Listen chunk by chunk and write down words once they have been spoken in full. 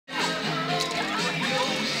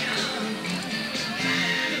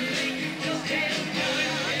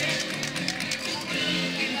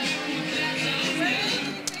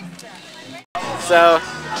So,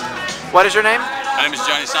 what is your name? My name is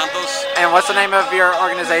Johnny Santos. And what's the name of your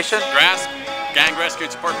organization? GRASP, Gang Rescue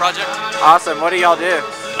and Support Project. Awesome. What do y'all do?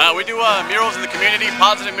 We do murals in the community,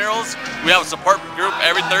 positive murals. We have a support group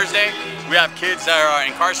every Thursday. We have kids that are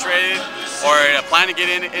incarcerated or planning to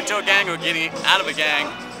get into a gang or getting out of a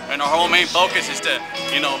gang. And our whole main focus is to,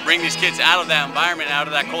 bring these kids out of that environment, out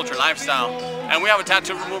of that culture lifestyle. And we have a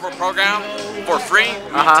tattoo removal program for free.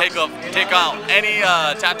 We take out any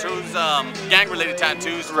tattoos, gang-related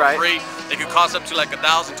tattoos for free. They could cost up to like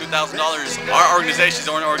 $1,000, $2,000. Our organization is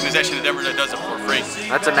the only organization in Denver that does it for free.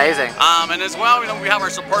 That's amazing. And as well, we have our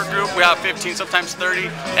support group. We have 15, sometimes 30,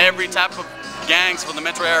 every type of gangs from the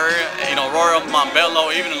metro area, Aurora,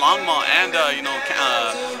 Montbello, even Longmont, and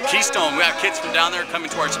Keystone. We have kids from down there coming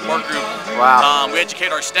to our support group. Wow. We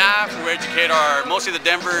educate our staff. We educate mostly the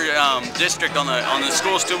Denver district on the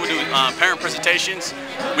schools too. We do parent presentations.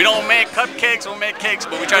 We don't make cupcakes, we make cakes,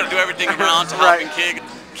 but we try to do everything around to helping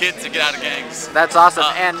kids to get out of gangs. That's awesome.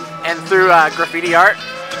 And through graffiti art?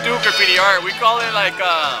 To do graffiti art, we call it like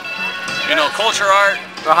culture art.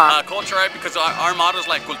 Culture art, because our motto is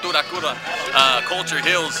like cultura cura, culture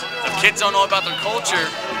heals. If kids don't know about their culture,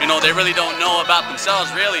 they really don't know about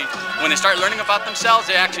themselves really. When they start learning about themselves,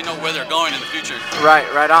 they actually know where they're going in the future. Right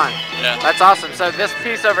on. Yeah. That's awesome. So this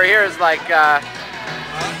piece over here is like,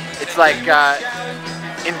 it's like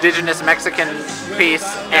indigenous Mexican piece,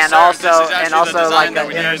 and also like the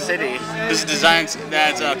inner city. This is designed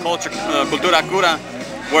as culture, cultura cura.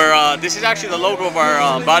 Where this is actually the logo of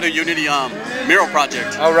our Barrio Unity mural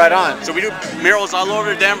project. Oh, right on. So we do murals all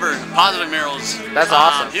over Denver, positive murals. That's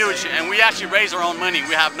awesome. Huge, and we actually raise our own money.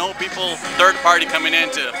 We have no people, third party coming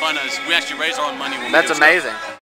in to fund us. We actually raise our own money. That's amazing.